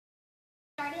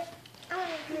start it? I want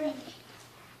to do it.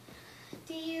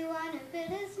 Do you want to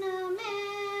build a snowman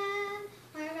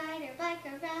or ride your bike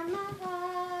around the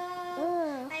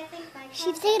wall? I think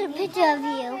She's taking a picture of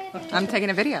you. I'm taking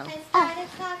a video. I started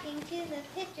talking to the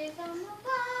pictures on the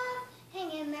wall.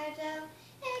 Hanging there, Joe.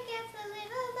 It gets a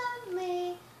little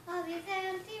lonely. All these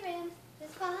empty rooms,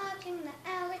 just watching the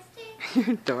hours tick.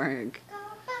 You're a dork. Go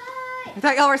by. I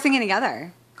thought y'all were singing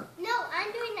together. No,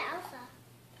 I'm doing the Elsa.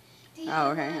 Do you Oh,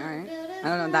 okay, wanna alright. build a I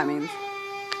don't know what that means.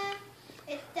 snowman?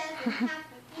 It doesn't have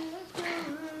to be a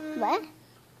snowman. What?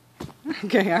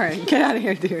 Okay, alright. Get out of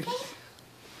here, dude.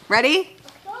 Ready?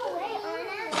 Go away,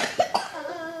 Anna.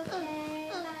 Okay,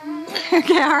 bye.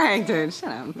 Okay, alright, dude. Shut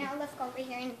up. Now let's go over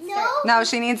here and No. start. No,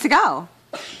 she needs to go.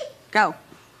 Go.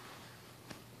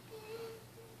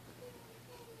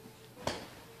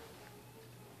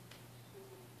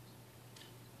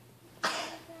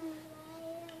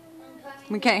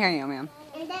 We can't hear you, ma'am.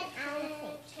 And then Anna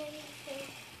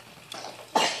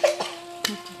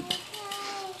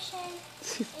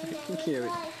She's freaking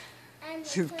cute.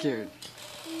 She's cute.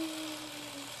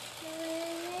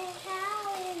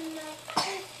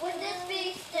 Would this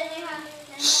be standing on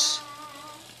Shh.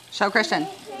 Show Christian.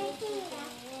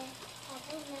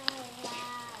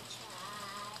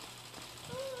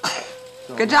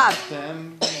 Good job.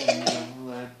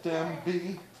 Let them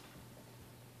be.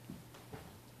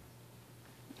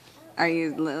 Are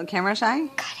you a little camera shy?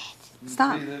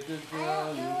 Stop. Be the good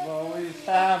girl you always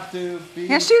have to be.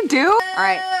 Yes, you do. All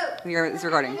right, it's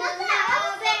recording.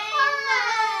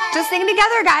 Just sing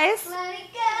together, guys. Let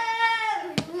it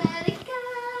go, let it go.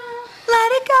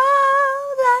 Let it go,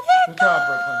 let it Good go. job,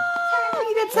 Brooklyn.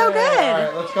 You did so All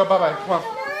right, good. let's go. Bye-bye. Come on.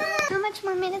 How much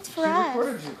more minutes for She us?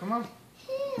 recorded you. Come on.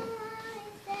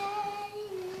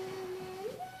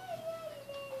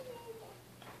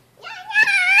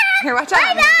 Here, watch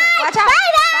out. Watch out.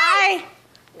 Bye.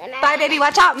 Bye, baby.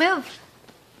 Watch out. Move.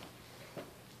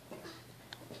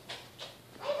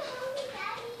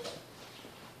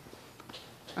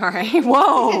 All right.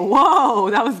 Whoa, whoa.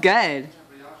 That was good.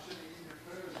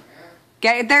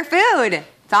 Get their food.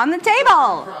 It's on the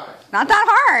table. Not that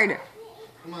hard.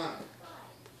 Come on.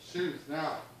 Shoes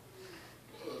now.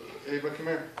 Ava, come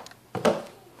here.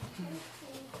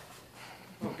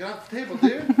 Oh, get off the table,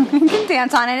 dude. You can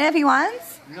dance on it if he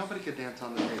wants. Nobody could dance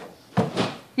on the table.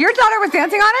 Your daughter was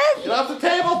dancing on it? Get off the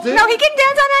table, dude. No, he can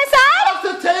dance on that side? Get off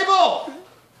the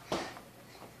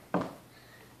table.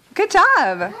 Good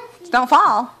job. Just don't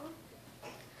fall.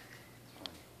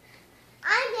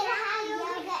 I'm gonna have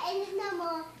yoga and there's no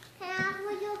more. Can I have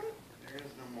more yoga? There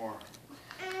is no more.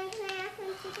 And can I have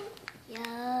some chicken?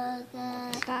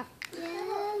 Yoga. Stop.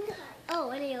 Yoga. Oh,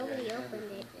 and I already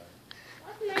opened it.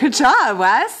 Good job,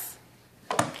 Wes.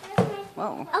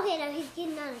 Whoa. Okay, now he's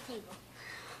getting on the table.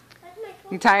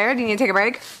 You tired? You need to take a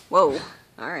break? Whoa.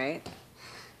 All right.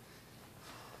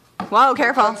 Whoa,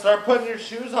 careful. Start putting your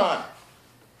shoes on.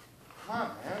 Come on,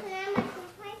 man. Can I have my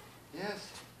plate?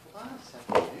 Yes. Hold on a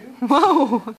second, dude. Whoa.